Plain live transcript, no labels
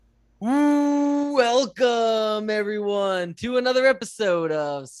Welcome, everyone, to another episode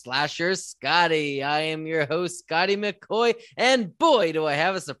of Slasher Scotty. I am your host, Scotty McCoy, and boy, do I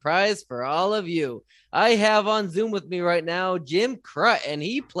have a surprise for all of you. I have on Zoom with me right now Jim Crut, and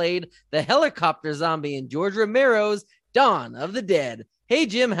he played the helicopter zombie in George Romero's Dawn of the Dead. Hey,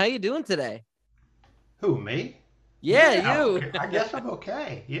 Jim, how you doing today? Who, me? Yeah, Yeah, you. okay. I guess I'm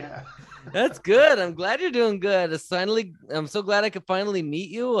okay. Yeah. That's good. I'm glad you're doing good. I'm so glad I could finally meet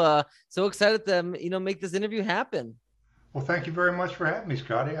you. So excited to make this interview happen. Well, thank you very much for having me,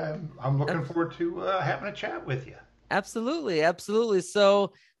 Scotty. I'm looking forward to having a chat with you. Absolutely, absolutely.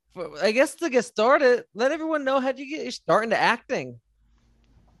 So, I guess to get started, let everyone know how'd you get your start into acting.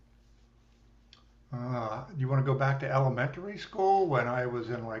 You want to go back to elementary school when I was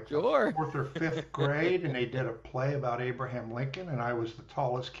in like the Sure. fourth or fifth grade and they did a play about Abraham Lincoln and I was the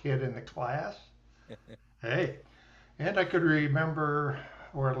tallest kid in the class? Hey, and I could remember,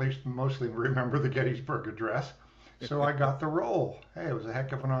 or at least mostly remember, the Gettysburg Address. So I got the role. Hey, it was a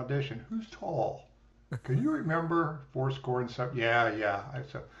heck of an audition. Who's tall? Can you remember four score and something? Yeah, yeah.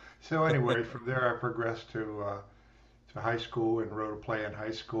 So anyway, from there I progressed to high school and wrote a play in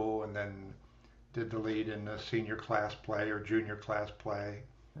high school, and then did the lead in the senior class play or junior class play.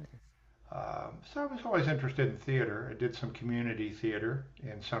 So I was always interested in theater. I did some community theater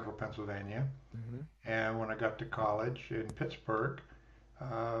in central Pennsylvania, Mhm. and when I got to college in Pittsburgh,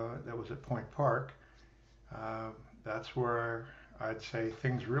 that was at Point Park. Uh, that's where I'd say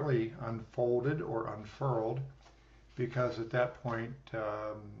things really unfolded or unfurled because at that point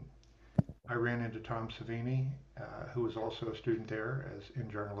I ran into Tom Savini, who was also a student there as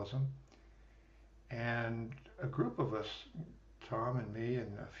in journalism, and a group of us, Tom and me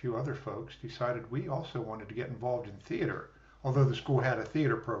and a few other folks, decided we also wanted to get involved in theater. Although the school had a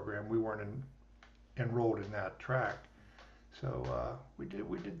theater program, we weren't enrolled in that track. So we did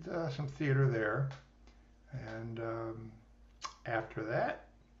some theater there, and after that,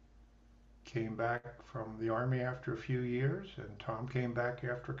 came back from the army after a few years, and Tom came back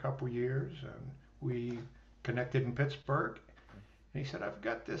after a couple years, and we connected in Pittsburgh. And he said, "I've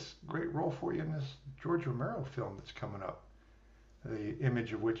got this great role for you in this George Romero film that's coming up, the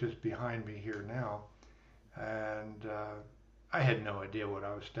image of which is behind me here now." And I had no idea what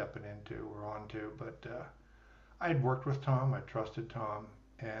I was stepping into or onto, but I had worked with Tom, I trusted Tom,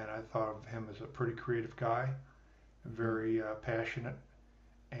 and I thought of him as a pretty creative guy, Mhm. very passionate,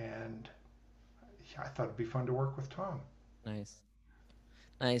 and I thought it'd be fun to work with Tom. Nice,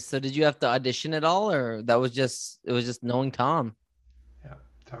 nice. So, did you have to audition at all, or it was just knowing Tom? Yeah.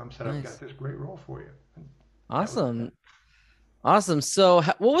 Tom said, "I've got Nice, this great role for you." And that was awesome, it. awesome. So,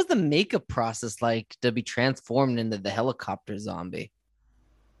 what was the makeup process like to be transformed into the helicopter zombie?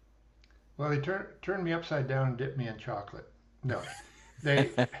 Well, they turned me upside down and dipped me in chocolate. No,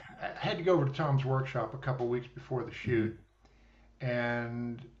 they I had to go over to Tom's workshop a couple weeks before the Mhm. shoot.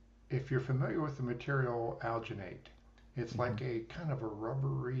 And if you're familiar with the material alginate, it's Mhm. like a kind of a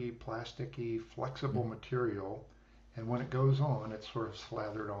rubbery, plasticky, flexible Mhm. material. And when it goes on, it's sort of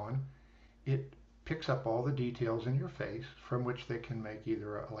slathered on. It picks up all the details in your face from which they can make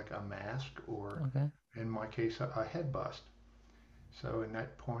either like a mask or, Okay. in my case, a head bust. So in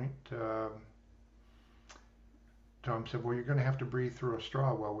that point, Tom said, "Well, you're going to have to breathe through a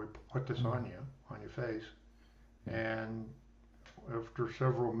straw while we put this Mhm. on you, on your face." And after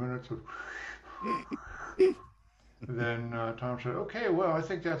several minutes of then Tom said, "Okay, well, I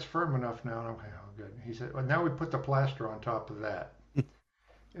think that's firm enough now." And I'm like, "Oh, good." He said, "Well, now we put the plaster on top of that."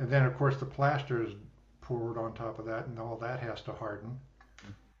 And then, of course, the plaster is poured on top of that, and all that has to harden.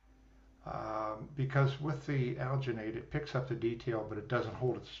 Because with the alginate, it picks up the detail, but it doesn't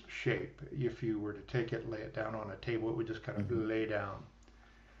hold its shape. If you were to take it, lay it down on a table, it would just kind of Mhm. lay down.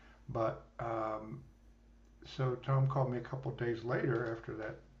 But so Tom called me a couple of days later after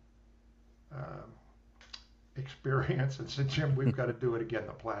that um, experience and said, "Jim, we've got to do it again.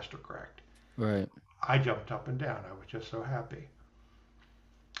 The plaster cracked." Right. I jumped up and down. I was just so happy.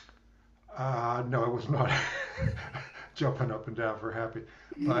 No, I was not jumping up and down for happy.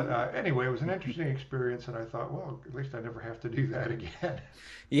 But anyway, it was an interesting experience, and I thought, well, at least I never have to do that again.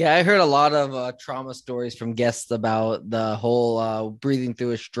 Yeah, I heard a lot of trauma stories from guests about the whole breathing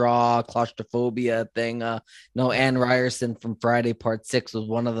through a straw, claustrophobia thing. No, Yeah. Anne Ryerson from Friday Part Six was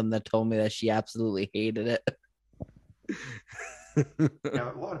one of them that told me that she absolutely hated it.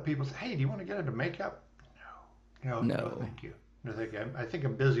 Yeah, a lot of people say, "Hey, do you want to get into makeup?" No, no, no, No. thank you. No, thank you. I think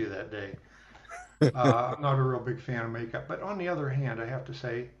I'm busy that day. I'm not a real big fan of makeup. But on the other hand, I have to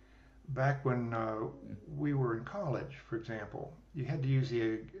say, back when we were in college, for example, you had to use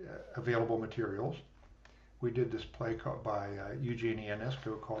the available materials. we did this play called by Eugene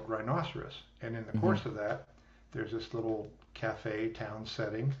Ionesco called Rhinoceros. And in the Mm-hmm. course of that, there's this little cafe town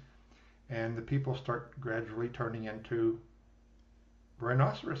setting, and the people start gradually turning into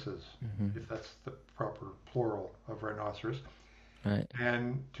rhinoceroses, Mm-hmm. if that's the proper plural of rhinoceros. Right.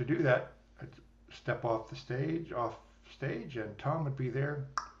 And to do that, I'd step off stage, and Tom would be there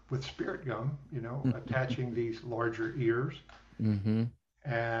with spirit gum, attaching these larger ears, Mm-hmm.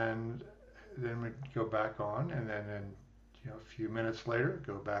 and then we'd go back on, and then a few minutes later,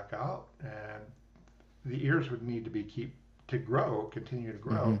 go back out, and the ears would need to be keep to grow, continue to Mm-hmm.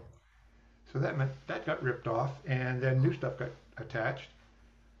 grow. So that meant that got ripped off, and then new stuff got attached.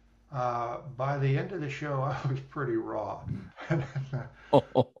 By the end of the show, I was pretty raw.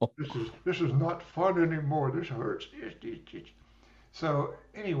 This is not fun anymore. This hurts. So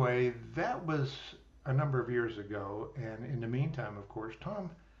anyway, that was a number of years ago, and in the meantime, of course, Tom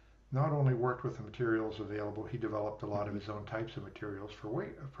not only worked with the materials available, he developed a lot of his own types of materials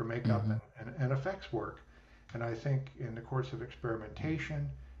for makeup Mm-hmm. and effects work. And I think in the course of experimentation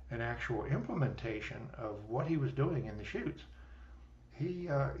and actual implementation of what he was doing in the shoots, he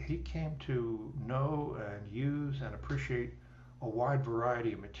came to know and use and appreciate a wide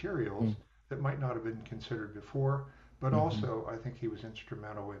variety of materials that might not have been considered before. But Mm-hmm. also, I think he was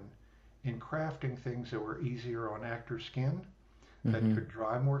instrumental in crafting things that were easier on actors' skin, that Mm-hmm. could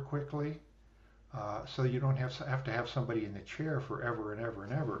dry more quickly, so you don't have to have somebody in the chair forever and ever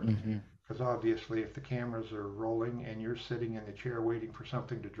and ever. Mm-hmm. Because obviously, if the cameras are rolling and you're sitting in the chair waiting for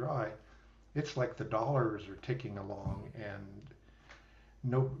something to dry, it's like the dollars are ticking along, and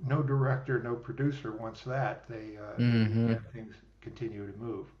no director, no producer wants that. They need to Mm-hmm. have things continue to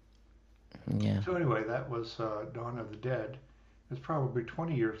move. Yeah. So anyway, that was Dawn of the Dead. It was probably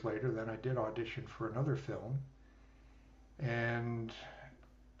 20 years later. Then I did audition for another film, and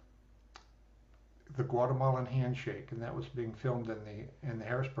the Guatemalan Handshake, and that was being filmed in the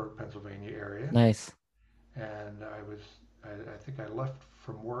Harrisburg, Pennsylvania area. Nice. And I think I left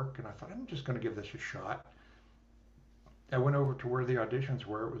from work, and I thought I'm just going to give this a shot. I went over to where the auditions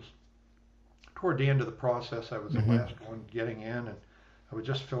were. It was toward the end of the process. I was the Mm-hmm. last one getting in, and I was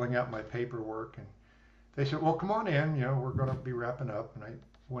just filling out my paperwork, and they said, "Well, come on in. We're going to be wrapping up." And I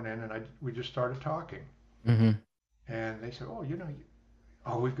went in, and we just started talking. Mm-hmm. And they said,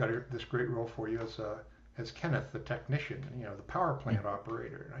 "Oh, we've got this great role for you as Kenneth, the technician, the power plant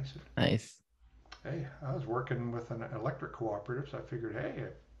operator." And I said, Nice. "Hey, I was working with an electric cooperative, so I figured, hey,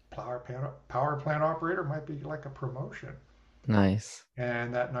 a power plant operator might be like a promotion." Nice.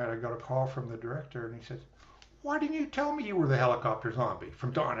 And that night, I got a call from the director, and he said, "Why didn't you tell me you were the helicopter zombie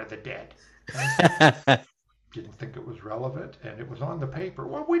from Dawn of the Dead?" And I said, "Didn't think it was relevant, and it was on the paper."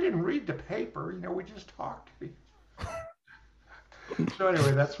 "Well, we didn't read the paper, we just talked." So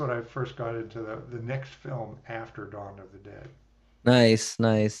anyway, that's when I first got into the next film after Dawn of the Dead. Nice.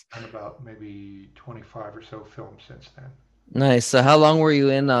 Nice. Done about maybe 25 or so films since then. Nice. So how long were you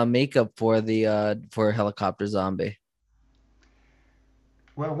in makeup for the for Helicopter Zombie?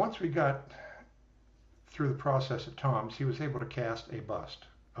 Well, once we got through the process at Tom's, he was able to cast a bust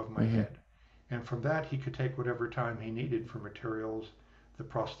of my Mm-hmm. head. And from that, he could take whatever time he needed for materials, the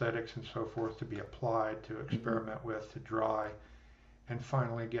prosthetics and so forth to be applied, to Mm-hmm. experiment with, to dry, and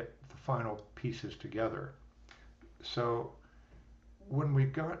finally get the final pieces together. So when we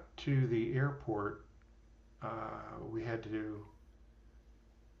got to the airport, we had to do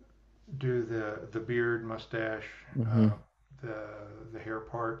the beard, mustache, Mm-hmm. uh, the the hair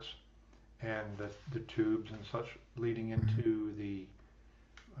parts, and the tubes and such leading into the,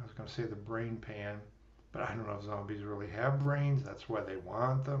 I was going to say, the brain pan, but I don't know if zombies really have brains. That's why they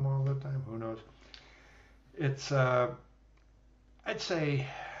want them all the time. Who knows? It's I'd say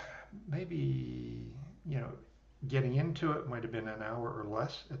maybe you know getting into it might have been an hour or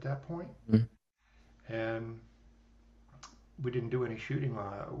less at that point, Mm-hmm. and we didn't do any shooting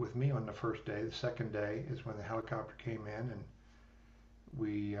with me on the first day. The second day is when the helicopter came in, and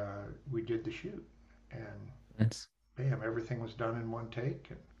we did the shoot, and Nice. bam, everything was done in one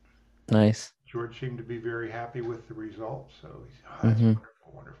take. And Nice. George seemed to be very happy with the results, so he said, "Oh, that's Mm-hmm.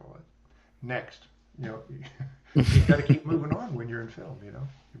 wonderful, wonderful." Next, you know, you got to keep moving on when you're in film. You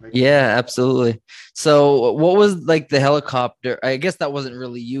make mistakes. Yeah, absolutely. So, what was like the helicopter? I guess that wasn't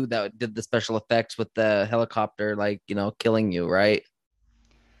really you that did the special effects with the helicopter, like, killing you, right?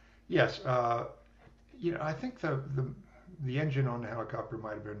 Yes, I think the engine on the helicopter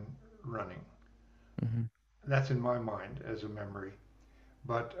might have been running. Mm-hmm. That's in my mind as a memory.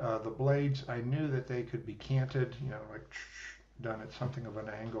 But the blades, I knew that they could be canted, like done at something of an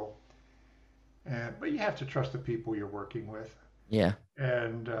angle. But you have to trust the people you're working with. Yeah.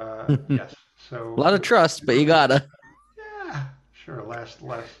 And yes, A So lot of trust, but you gotta. yeah, sure, last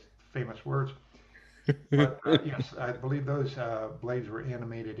famous words. But yes, I believe those blades were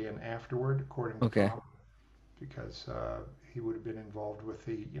animated in afterward, according to Okay. Tom, because he would have been involved with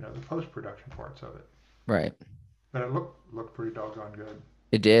the the post production parts of it. Right. But it looked pretty doggone good.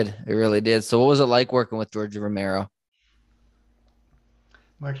 It did. It really did. So what was it like working with George Romero?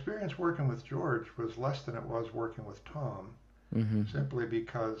 My experience working with George was less than it was working with Tom, Mm-hmm. simply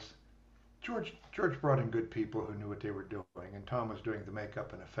because George brought in good people who knew what they were doing, and Tom was doing the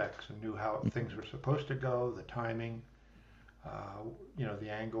makeup and effects and knew how things were supposed to go, the timing, uh, the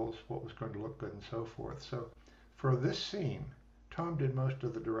angles, what was going to look good, and so forth. So for this scene, Tom did most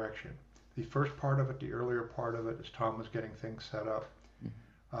of the direction. The first part of it, the earlier part of it, as Tom was getting things set up,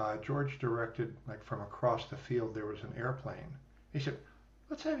 George directed like from across the field. There was an airplane. He said,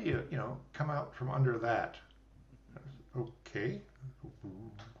 "Let's have you, come out from under that." Okay.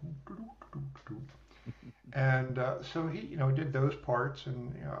 And so he, did those parts,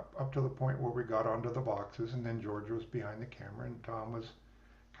 and up to the point where we got onto the boxes, and then George was behind the camera, and Tom was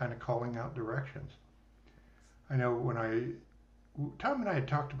kind of calling out directions. I know Tom and I had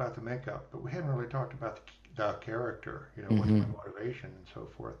talked about the makeup, but we hadn't really talked about the character, what's Mm-hmm. my motivation and so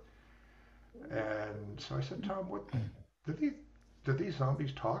forth. And so I said, Tom, what did these did these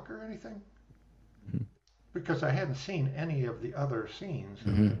zombies talk or anything? Because I hadn't seen any of the other scenes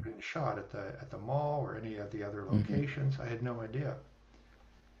that Mm-hmm. had been shot at the mall or any of the other Mm-hmm. locations. I had no idea.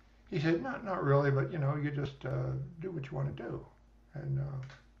 He said, not really, but you just do what you want to do. And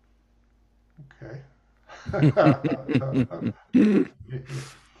okay.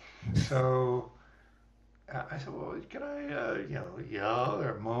 So I said, well, can I, yell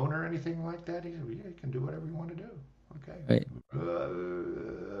or moan or anything like that? He said, well, yeah, you can do whatever you want to do. Okay. Right.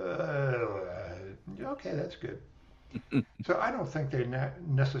 Okay, that's good. So I don't think they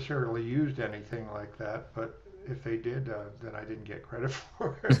necessarily used anything like that, but if they did, then I didn't get credit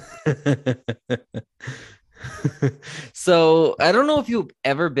for it. So I don't know if you've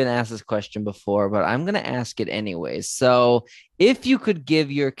ever been asked this question before, but I'm gonna ask it anyways. So if you could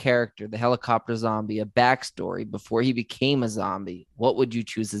give your character, the helicopter zombie, a backstory before he became a zombie, what would you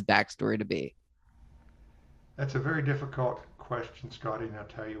choose his backstory to be? That's a very difficult question, Scotty, and I'll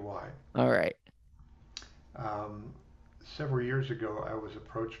tell you why. All right. Um, Several years ago, I was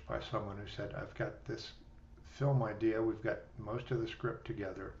approached by someone who said, I've got this film idea. We've got most of the script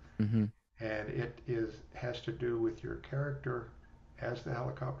together, Mm-hmm. and it has to do with your character as the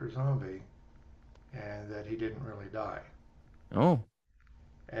helicopter zombie, and that he didn't really die. Oh.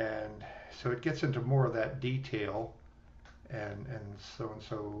 And so it gets into more of that detail and so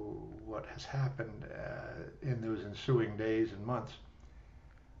what has happened in those ensuing days and months,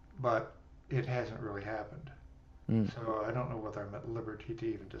 but it hasn't really happened. Mm. So I don't know whether I'm at liberty to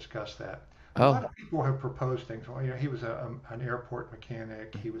even discuss that. A lot Oh. of people have proposed things. Well, he was an airport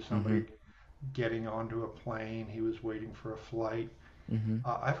mechanic. He was Mm-hmm. somebody getting onto a plane. He was waiting for a flight. Mm-hmm.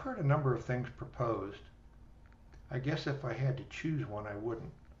 I've heard a number of things proposed. I guess if I had to choose one, I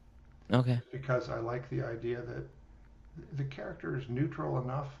wouldn't, Okay. because I like the idea that the character is neutral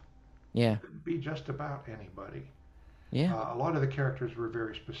enough. He Yeah. could be just about anybody. Yeah. A lot of the characters were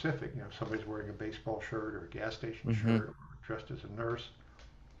very specific. Somebody's wearing a baseball shirt or a gas station Mm-hmm. shirt, or dressed as a nurse,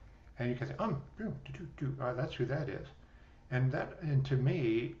 and you can say, that's who that is. And to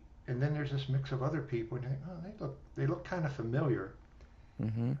me, and then there's this mix of other people, and you think, oh, they look kind of familiar.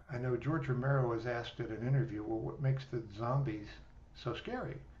 Mm-hmm. I know George Romero was asked in an interview, well, what makes the zombies so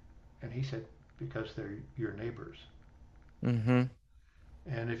scary? And he said, because they're your neighbors. Mm-hmm.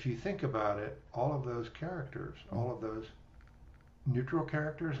 And if you think about it, all of those characters, all of those neutral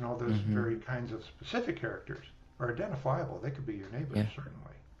characters, and all those Mm-hmm. very kinds of specific characters are identifiable. They could be your neighbors, Yeah.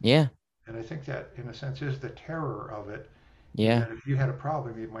 certainly. Yeah. And I think that, in a sense, is the terror of it, is Yeah. that if you had a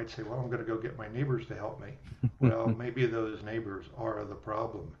problem, you might say, well, I'm going to go get my neighbors to help me. Well, maybe those neighbors are the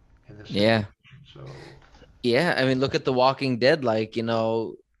problem in this Yeah. situation. So, Yeah. I mean, look at The Walking Dead. Like,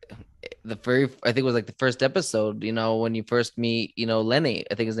 the very, I think it was like the first episode, when you first meet, Lenny.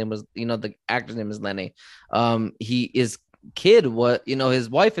 I think his name was, the actor's name is Lenny. His kid, his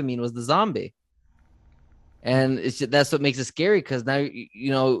wife, I mean, was the zombie. yes, And that's what makes it scary because now,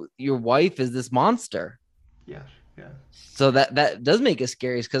 your wife is this monster. yes, yes. So that does make it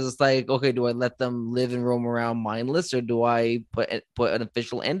scary because it's like, okay, do I let them live and roam around mindless or do I put an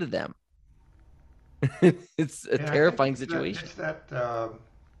official end to them? It's a And I think terrifying it's situation. that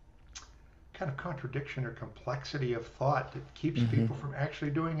kind of contradiction or complexity of thought that keeps Hmm. people from actually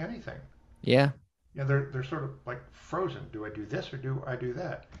doing anything. Yeah. They're sort of like frozen. Do I do this or do I do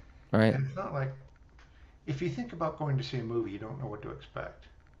that? Right. And it's not like, if you think about going to see a movie, you don't know what to expect.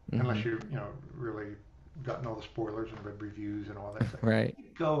 unless Hmm. you know, really gotten all the spoilers and read reviews and all that stuff. Right. You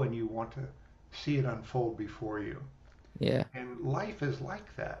go and you want to see it unfold before you. Yeah. And life is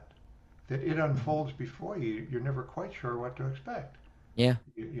like that, that it Mhm. unfolds before you. You're never quite sure what to expect. Yeah.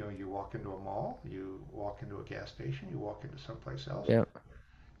 You know, you walk into a mall, you walk into a gas station, you walk into someplace else. Yep.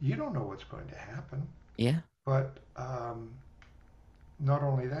 You don't know what's going to happen. Yeah. But not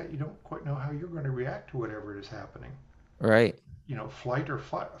only that, you don't quite know how you're going to react to whatever is happening. Right. You know, flight or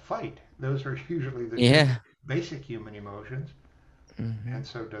fight. Those are usually the two Yeah. basic human emotions. Hmm. And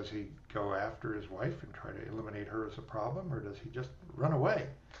so, does he go after his wife and try to eliminate her as a problem, or does he just run away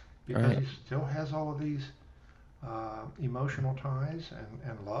because Right. he still has all of these emotional ties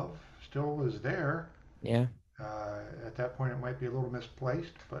and love still is there? Yeah. At that point, it might be a little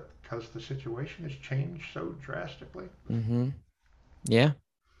misplaced, but because the situation has changed so drastically. Hmm. Yeah.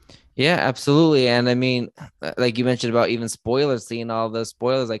 Yeah, absolutely. And I mean, like you mentioned about even spoilers, seeing all the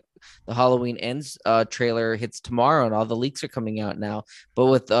spoilers, like the Halloween Ends trailer hits tomorrow and all the leaks are coming out now. But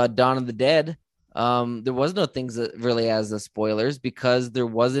with Dawn of the Dead, there was no things that really as the spoilers because there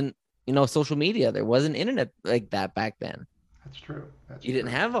wasn't, social media. There wasn't internet like that back then. That's true. That's You didn't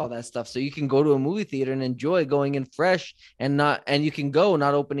true. have all that stuff. So you can go to a movie theater and enjoy going in fresh and you can go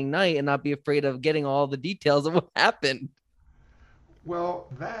not opening night and not be afraid of getting all the details of what happened. Well,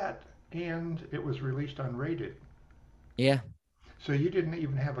 that and it was released unrated. Yeah, So you didn't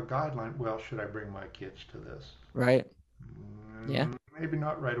even have a guideline. Well, should I bring my kids to this? right. Yeah. Maybe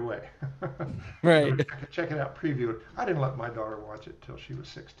not right away. So Right. check it out, preview it. I didn't let my daughter watch it till she was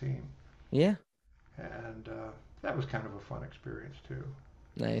 16, Yeah. and that was kind of a fun experience too.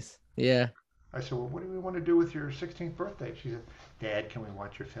 Nice. Yeah. I said, "Well, what do we want to do with your 16th birthday?" She said, "Dad, can we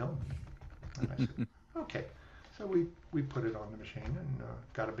watch your film?" And I said, "Okay." So we put it on the machine and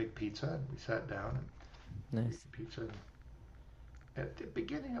got a big pizza, and we sat down and ate Nice. the pizza. And at the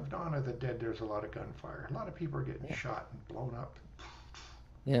beginning of Dawn of the Dead, there's a lot of gunfire. A lot of people are getting Yeah. shot and blown up.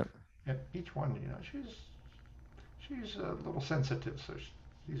 Yeah. And each one, you know, she's a little sensitive, so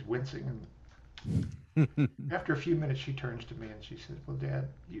she's wincing. And after a few minutes, she turns to me and she says, "Well, Dad,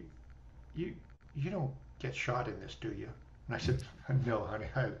 you you don't get shot in this, do you?" And I said, "No, honey,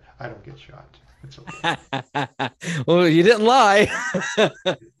 I don't get shot. It's okay. Well, you didn't lie.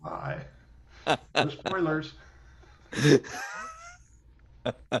 Bye. No spoilers."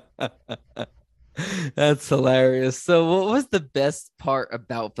 That's hilarious. So, what was the best part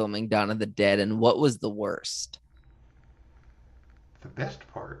about filming Dawn of the Dead, and what was the worst? The best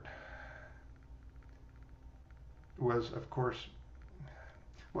part was, of course,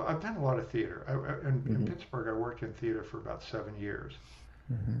 well, I've done a lot of theater. In Hmm. Pittsburgh, I worked in theater for about 7 years.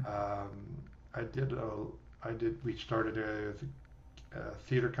 Hmm. Um, I did a, I did. We started a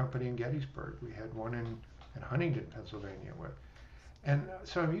theater company in Gettysburg. We had one in Huntington, Pennsylvania. And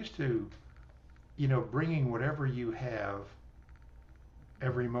so I'm used to, you know, bringing whatever you have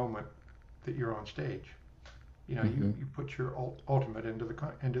every moment that you're on stage. You know, Hmm. you put your ultimate into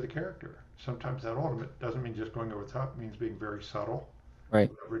the character. Sometimes that ultimate doesn't mean just going over the top. It means being very subtle, Right.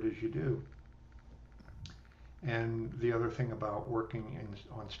 whatever it is you do. And the other thing about working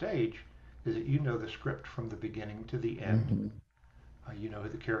on stage is that you know the script from the beginning to the end. Hmm. You know who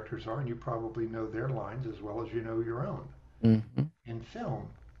the characters are, and you probably know their lines as well as you know your own. Hmm. In film,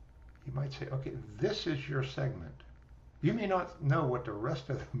 you might say, okay, this is your segment. You may not know what the rest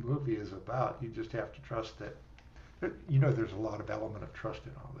of the movie is about. You just have to trust that. You know, there's a lot of element of trust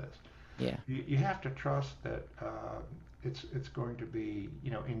in all this. Yeah. You have to trust that it's going to be,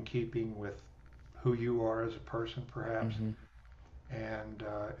 you know, in keeping with who you are as a person, perhaps, Hmm. and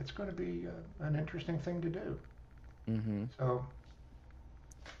it's going to be an interesting thing to do. Hmm. So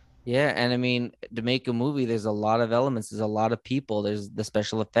Yeah, and I mean, to make a movie, there's a lot of elements. There's a lot of people. There's the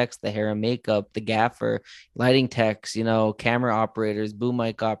special effects, the hair and makeup, the gaffer, lighting techs, camera operators, boom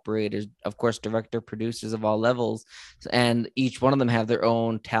mic operators, of course, director, producers of all levels. And each one of them have their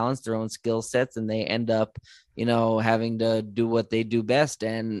own talents, their own skill sets, and they end up, having to do what they do best.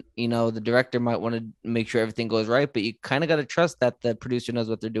 And, the director might want to make sure everything goes right, but you kind of got to trust that the producer knows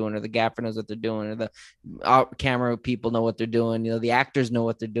what they're doing, or the gaffer knows what they're doing, or the camera people know what they're doing, the actors know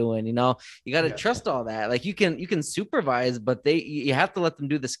what they're doing, you got to yes, trust all that. Like you can supervise, but you have to let them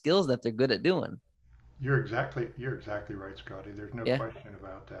do the skills that they're good at doing. you're exactly right, Scotty. There's no Yeah. question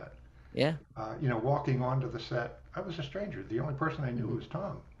about that. Yeah. You know, walking onto the set, I was a stranger. The only person I knew Hmm. was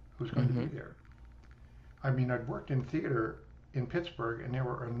Tom, who was going to be Hmm. there. I mean, I'd worked in theater in Pittsburgh, and there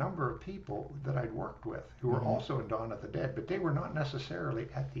were a number of people that I'd worked with who were Hmm. also in Dawn of the Dead, but they were not necessarily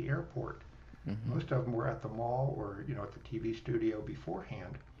at the airport. Hmm. Most of them were at the mall or, you know, at the TV studio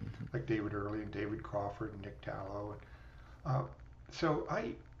beforehand, Hmm. like David Early and David Crawford and Nick Tallow. Uh, so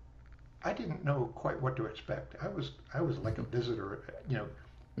I didn't know quite what to expect. I was like a visitor.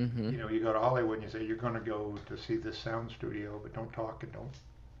 Mm-hmm. You go to Hollywood and you say you're going to go to see this sound studio, but don't talk and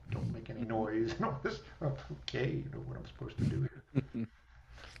don't make any noise and all this. Oh, okay, you know what I'm supposed to do here.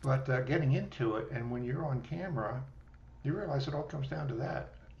 But getting into it, and when you're on camera, you realize it all comes down to that.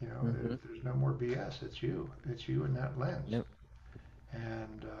 Mm-hmm. There's no more BS. It's you. It's you in that lens, Yep.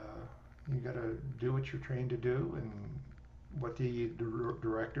 and you got to do what you're trained to do and what the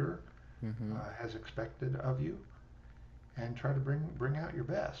director Mm-hmm. has expected of you, and try to bring out your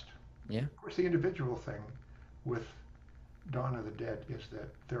best. Yeah. Of course, the individual thing with Dawn of the Dead is that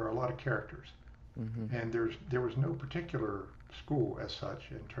there are a lot of characters, Mm-hmm. and there was no particular school as such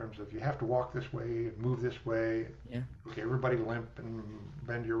in terms of you have to walk this way and move this way. Yeah. Okay, everybody limp and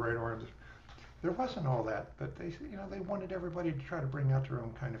bend your right arm. There wasn't all that, but they wanted everybody to try to bring out their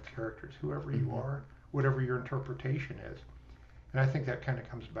own kind of characters, whoever you Mm-hmm. are, whatever your interpretation is. And I think that kind of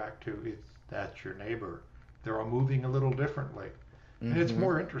comes back to that's your neighbor. They're all moving a little differently, and it's Mm-hmm.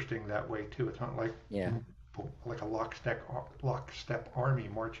 more interesting that way too. It's not Yeah. like a lockstep army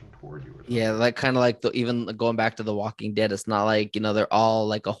marching toward you or Yeah, something. like kind of like the even going back to The Walking Dead, it's not like, they're all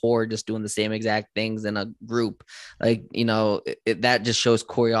like a horde just doing the same exact things in a group. Like, that just shows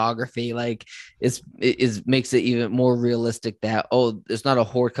choreography. Like it is makes it even more realistic that, oh, it's not a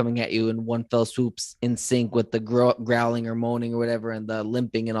horde coming at you in one fell swoops in sync with the growling or moaning or whatever and the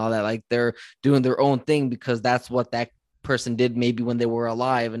limping and all that. Like they're doing their own thing because that's what that person did maybe when they were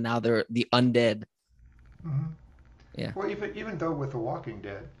alive and now they're the undead. Hmm. Yeah. Well, even though with The Walking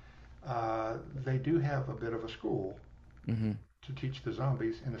Dead, they do have a bit of a school Mm-hmm. to teach the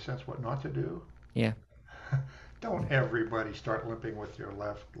zombies, in a sense, what not to do. Yeah. Don't everybody start limping with your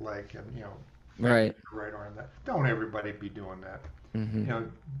left leg and fighting with Right. your right arm. That don't everybody be doing that. Mm-hmm.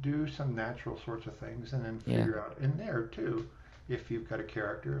 Do some natural sorts of things, and then Yeah. figure out in there too if you've got a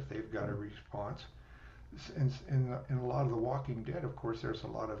character, if they've got a response. In a lot of The Walking Dead, of course, there's a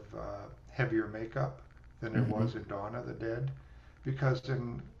lot of heavier makeup than there Mm-hmm. was in Dawn of the Dead, because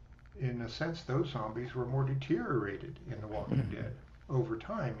in a sense those zombies were more deteriorated in The Walking Mm-hmm. Dead over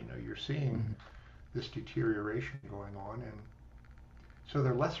time. You're seeing Mm-hmm. this deterioration going on, and so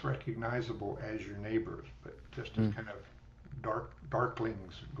they're less recognizable as your neighbors, but just as Mm. kind of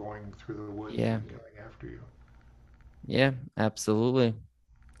darklings going through the woods Yeah. and coming after you. Yeah, absolutely.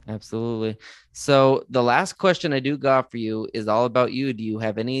 Absolutely. So the last question I do got for you is all about you. Do you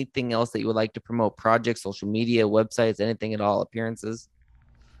have anything else that you would like to promote? Projects, social media, websites, anything at all, appearances?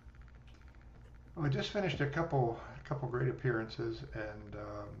 Well, I just finished a couple great appearances, and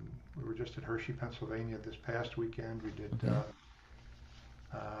we were just at Hershey, Pennsylvania this past weekend. We did Okay.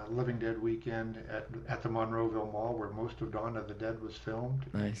 Living Dead weekend at the Monroeville Mall, where most of Dawn of the Dead was filmed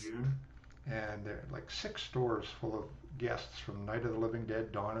in Nice. June, and there are like 6 stores full of guests from Night of the Living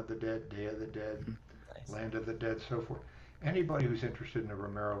Dead, Dawn of the Dead, Day of the Dead, Mhm. Nice. Land of the Dead, so forth. Anybody who's interested in a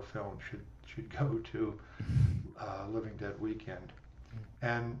Romero film should go to Living Dead weekend,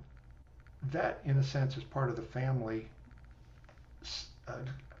 and that, in a sense, is part of the family. Uh,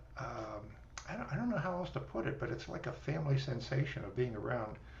 um, I don't know how else to put it, but it's like a family sensation of being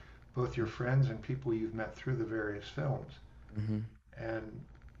around both your friends and people you've met through the various films. Mm-hmm. And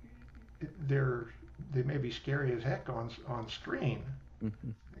they're they may be scary as heck on screen. Hmm.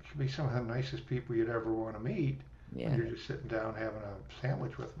 It could be some of the nicest people you'd ever want to meet when Yeah. you're just sitting down having a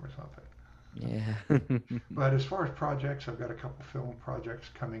sandwich with them or something. Yeah. But as far as projects, I've got a couple film projects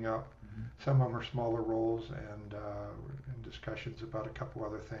coming up. Some of them are smaller roles, and we're in discussions about a couple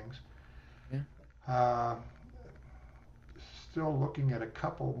other things. Yeah. Uh, Still looking at a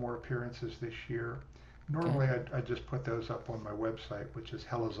couple more appearances this year. Okay. Normally, I just put those up on my website, which is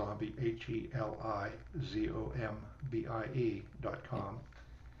Helizombie, Yeah. HELIZOMBIE.com.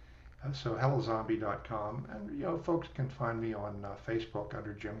 So helizombie.com, and folks can find me on Facebook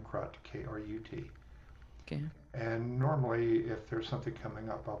under Jim Krut, Krut. Okay. And normally, if there's something coming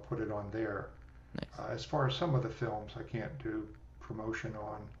up, I'll put it on there. Nice. As far as some of the films, I can't do promotion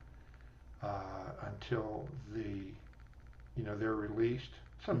on until they're released.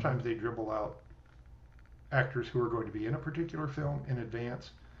 Mm-hmm. Sometimes they dribble out actors who are going to be in a particular film in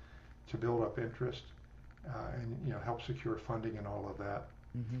advance to build up interest and help secure funding and all of that.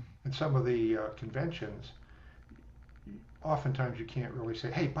 Mm-hmm. And some of the conventions, oftentimes you can't really say,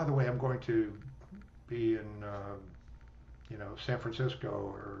 "Hey, by the way, I'm going to be in San Francisco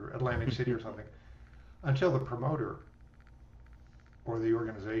or Atlantic City or something," until the promoter or the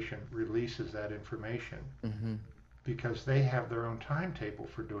organization releases that information, Mm-hmm. because they have their own timetable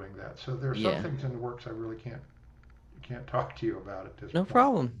for doing that. So there are some Yeah. things in the works I really can't talk to you about at this No point.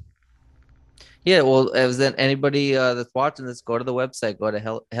 problem. Yeah, well, as then anybody that's watching this, go to the website, go to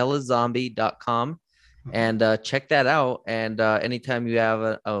hellazombie.com Hmm. and check that out. And anytime you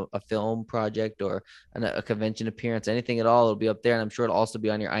have a film project or a convention appearance, anything at all, it'll be up there. And I'm sure it'll also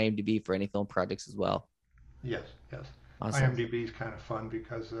be on your IMDb for any film projects as well. Yes, yes. Awesome. IMDb is kind of fun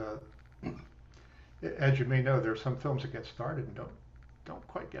because, as you may know, there are some films that get started and don't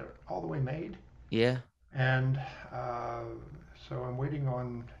quite get all the way made, Yeah. and uh, so I'm waiting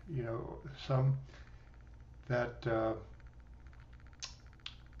on some that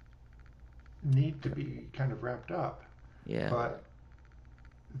need to be kind of wrapped up, Yeah. but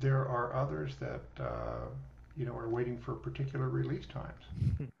there are others that are waiting for particular release times.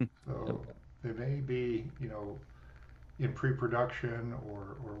 So they may be in pre-production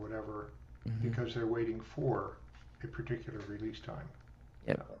or whatever Mhm. because they're waiting for a particular release time.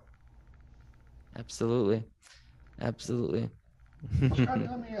 Yep. Absolutely. Absolutely. Well, Scotty,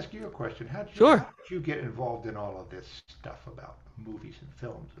 let me ask you a question. How Sure. did you get involved in all of this stuff about movies and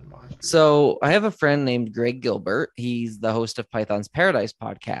films and monsters? So I have a friend named Greg Gilbert. He's the host of Python's Paradise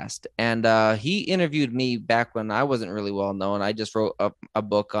podcast, and he interviewed me back when I wasn't really well known. I just wrote a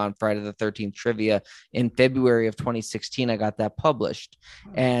book on Friday the 13th trivia in February of 2016. I got that published,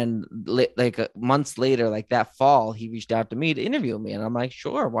 Hmm. and like months later, like that fall, he reached out to me to interview me, and I'm like,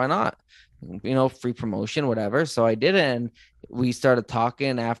 sure, why not? Free promotion, whatever. So I did it, and we started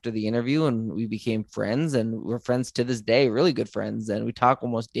talking after the interview and we became friends and we're friends to this day, really good friends, and we talk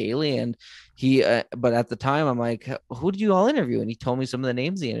almost daily. And but at the time I'm like, who did you all interview? And he told me some of the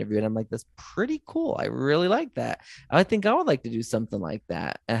names he interviewed, and I'm like, that's pretty cool, I really like that. I think I would like to do something like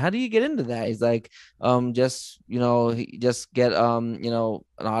that. And how do you get into that? He's like, just just get an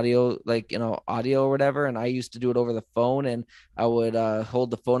audio, like audio or whatever. And I used to do it over the phone, and I would hold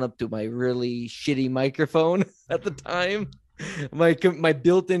the phone up to my really shitty microphone at the time, my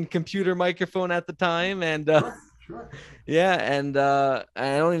built-in computer microphone at the time. And Sure, sure. yeah, and I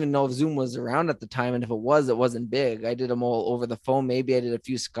don't even know if Zoom was around at the time, and if it was, it wasn't big. I did them all over the phone. Maybe I did a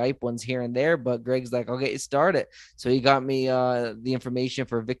few Skype ones here and there, but Greg's like, "I'll get you started." So he got me the information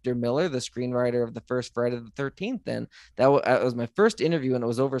for Victor Miller, the screenwriter of the first Friday the 13th, and that was my first interview, and it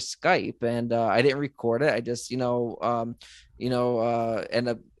was over Skype. And I didn't record it. I just end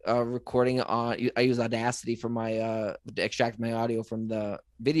up recording it on. I use Audacity for my to extract my audio from the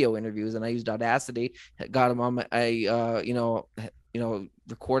video interviews, and I used Audacity. Got them on my.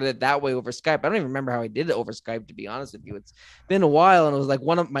 Recorded it that way over Skype. I don't even remember how I did it over Skype, to be honest with you. It's been a while, and it was like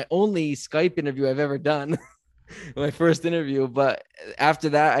one of my only Skype interview I've ever done. My first interview. But after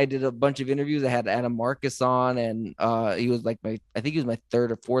that, I did a bunch of interviews. I had Adam Marcus on, and he was like I think he was my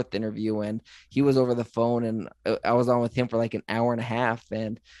third or fourth interview, and he was over the phone, and I was on with him for like an hour and a half.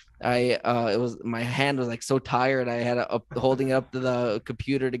 And it was, my hand was like so tired, I had holding it up to the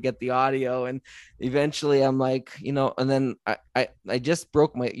computer to get the audio. And eventually I'm like, and then I just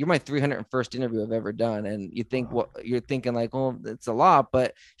broke you're my 301st interview I've ever done. And you think, Wow. what you're thinking, like, oh, it's a lot,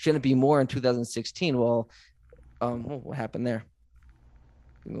 but shouldn't it be more in 2016? Well, what happened there?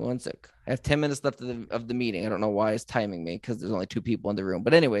 Give me one sec. I have 10 minutes left of the meeting. I don't know why it's timing me because there's only two people in the room.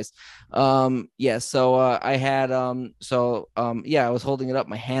 But anyways, yeah. So I had yeah, I was holding it up.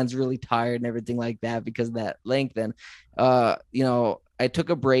 My hands really tired and everything like that because of that length. And I took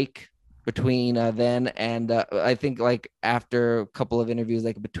a break between then and I think like after a couple of interviews,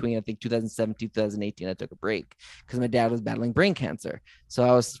 like between I think 2017 2018, I took a break because my dad was battling brain cancer. So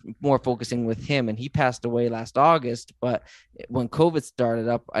I was more focusing with him, and he passed away last August. But when COVID started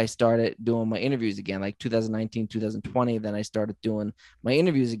up, I started doing my interviews again, like 2019, 2020. Then I started doing my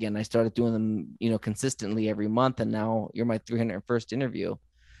interviews again. I started doing them, consistently every month. And now you're my 301st interview.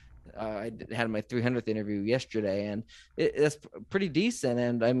 I had my 300th interview yesterday, and that's pretty decent.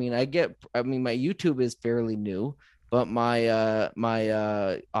 And I mean, my YouTube is fairly new, but my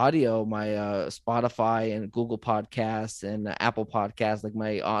audio, my Spotify and Google Podcasts and Apple Podcasts, like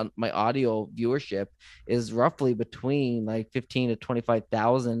my audio viewership is roughly between like 15 to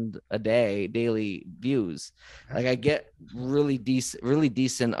 25,000 a day daily views. Like That's I get really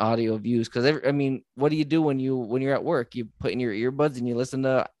decent audio views because I mean, what do you do when you're at work? You put in your earbuds and you listen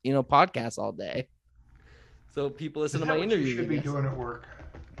to podcasts all day. So people listen is to that my what you interviews, I should be guess. doing at work?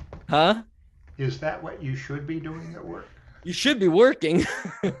 Huh? Is that what you should be doing at work? You should be working.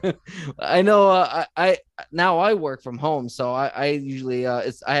 I know. I now I work from home, so I usually I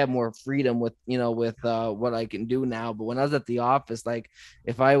have more freedom with with what I can do now. But when I was at the office, like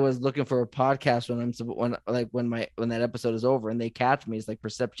if I was looking for a podcast when that episode is over and they catch me, it's like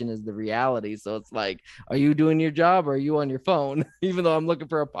perception is the reality. So it's like, are you doing your job or are you on your phone? Even though I'm looking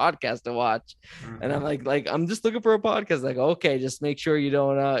for a podcast to watch, and I'm Hmm. like I'm just looking for a podcast. Like, okay, just make sure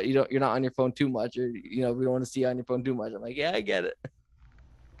you're not on your phone too much, or we don't want to see you on your phone too much. I'm like, yeah, I get it.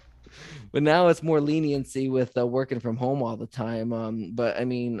 But now it's more leniency with working from home all the time. But I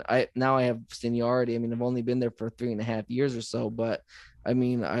mean, I have seniority. I mean, I've only been there for 3.5 years or so, but I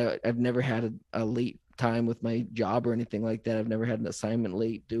mean, I've never had a late time with my job or anything like that. I've never had an assignment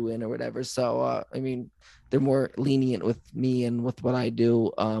late due in or whatever. So I mean, they're more lenient with me and with what I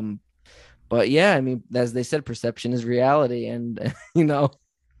do. But yeah, I mean, as they said, perception is reality, and you, Well,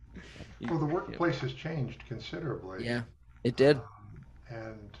 the workplace has changed considerably. yeah, it did.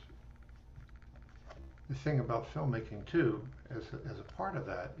 And the thing about filmmaking too, as a part of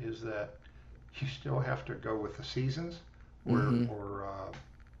that, is that you still have to go with the seasons, Mm-hmm. or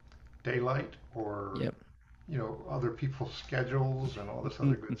daylight, or Yep. other people's schedules and all this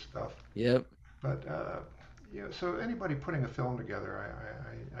other good stuff. Yep. But so anybody putting a film together,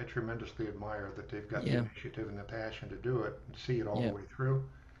 I tremendously admire that they've got the Yeah. initiative and the passion to do it and see it all the Yep. way through.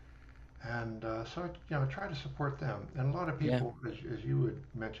 And so try to support them. And a lot of Yeah. people, as you would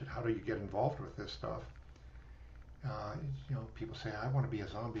mention, how do you get involved with this stuff? Uh, people say, I want to be a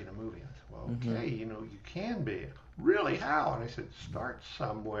zombie in a movie. I said, well, Mm-hmm. okay, you can be. Really, how? And I said, start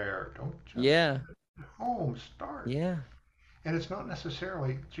somewhere. Don't just Yeah. sit at home. Start. Yeah. And it's not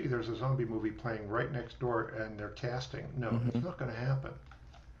necessarily, gee, there's a zombie movie playing right next door and they're casting. No, it's Mm-hmm. not going to happen.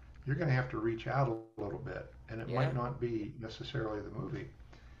 You're going to have to reach out a little bit, and it Yeah. might not be necessarily the movie.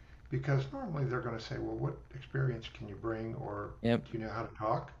 Because normally they're going to say, well, what experience can you bring? Or Yep. do you know how to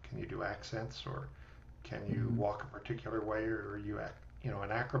talk? Can you do accents? Or can you Mm-hmm. walk a particular way? Or are you,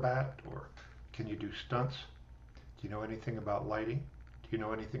 an acrobat? Or can you do stunts? Do you know anything about lighting? Do you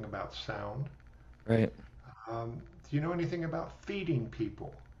know anything about sound? Right. Do you know anything about feeding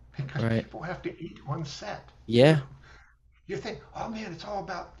people? Because Right. people have to eat on set. You Yeah. know, you think, oh man, it's all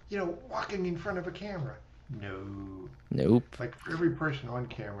about, walking in front of a camera. No. Nope. Like for every person on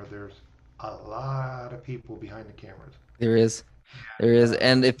camera, there's a lot of people behind the cameras. There is. There And is.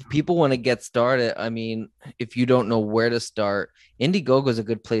 And if people want to get started, I mean, if you don't know where to start, Indiegogo is a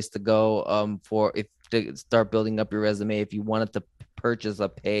good place to go for if to start building up your resume if you wanted to purchase a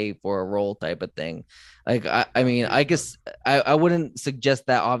pay for a role type of thing. Like I mean, I guess I wouldn't suggest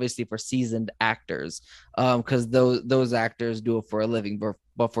that obviously for seasoned actors, because those actors do it for a living.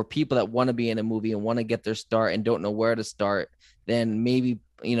 But for people that want to be in a movie and want to get their start and don't know where to start, then maybe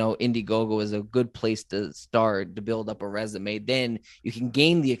Indiegogo is a good place to start to build up a resume. Then you can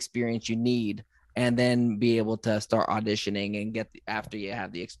gain the experience you need and then be able to start auditioning and after you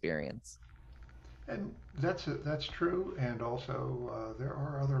have the experience. and that's true. And also, there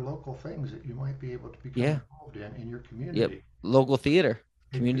are other local things that you might be able to become Yeah. involved in your Yep. community. Local theater,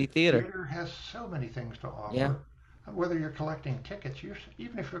 community theater. Theater has so many things to Yeah. offer. Whether you're collecting tickets,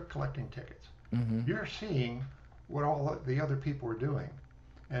 even if you're collecting tickets, Mm-hmm. you're seeing what all the other people are doing.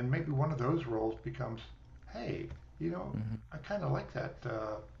 And maybe one of those roles becomes, hey, Mm-hmm. I kind of like that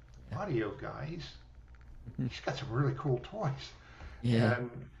Yeah. audio guy. Mm-hmm. He's got some really cool toys. Yeah. And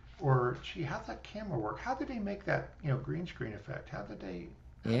or gee, how'd that camera work? How did they make that green screen effect? How did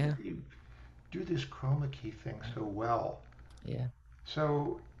Yeah. they do this chroma key thing so well? Yeah.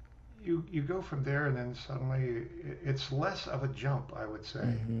 So you go from there, and then suddenly it's less of a jump, I would say.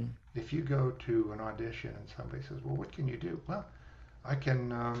 Mm-hmm. If you go to an audition and somebody says, "Well, what can you do?" Well, I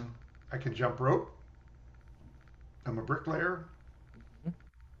can jump rope. I'm a bricklayer.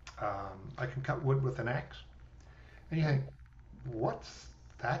 I can cut wood with an axe. And you think, what's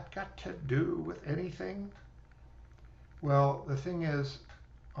that got to do with anything? Well, the thing is,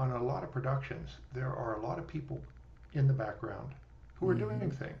 on a lot of productions, there are a lot of people in the background who are doing Mm-hmm.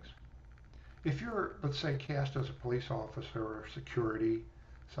 things. If you're, let's say, cast as a police officer or security,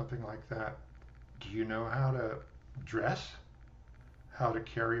 something like that, do you know how to dress? How to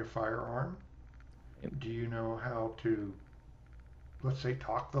carry a firearm? Yep. Do you know how to, let's say,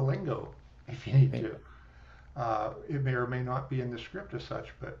 talk the lingo if you need Right. to? It may or may not be in the script as such,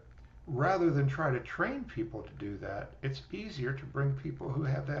 but rather than try to train people to do that, it's easier to bring people who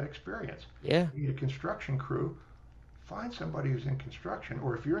have that experience. Yeah. You need a construction crew, find somebody who's in construction,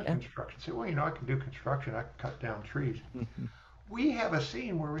 or if you're in Yeah. construction, say, well, I can do construction, I can cut down trees. Mm-hmm. We have a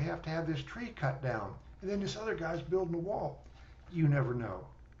scene where we have to have this tree cut down, and then this other guy's building a wall. You never know.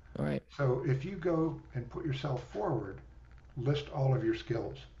 All right. So if you go and put yourself forward, list all of your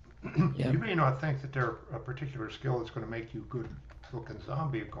skills. Yeah. You may not think that they're a particular skill that's going to make you a good looking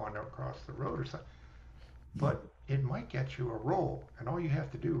zombie going across the road or something, but it might get you a role. And all you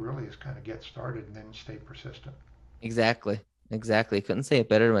have to do really is kind of get started and then stay persistent. Exactly. Exactly. Couldn't say it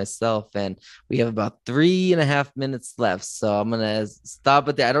better myself. And we have about 3.5 minutes left. So I'm gonna stop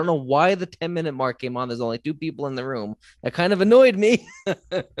it there. I don't know why the 10-minute mark came on. There's only two people in the room. That kind of annoyed me. I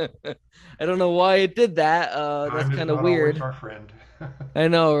don't know why it did that. That's Time is kind of not always weird. our friend. I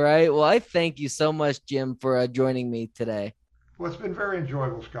know, right? Well, I thank you so much, Jim, for joining me today. Well, it's been very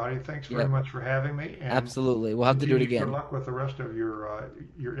enjoyable, Scotty. Thanks very Yep, much for having me, and absolutely. We'll have to do it continued good again. luck with the rest of your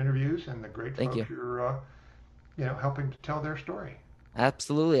interviews and the great Thank folks you. you're helping to tell their story.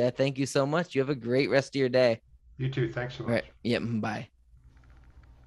 Absolutely. I thank you so much. You have a great rest of your day. You too. Thanks so All right. much. Yep. Bye.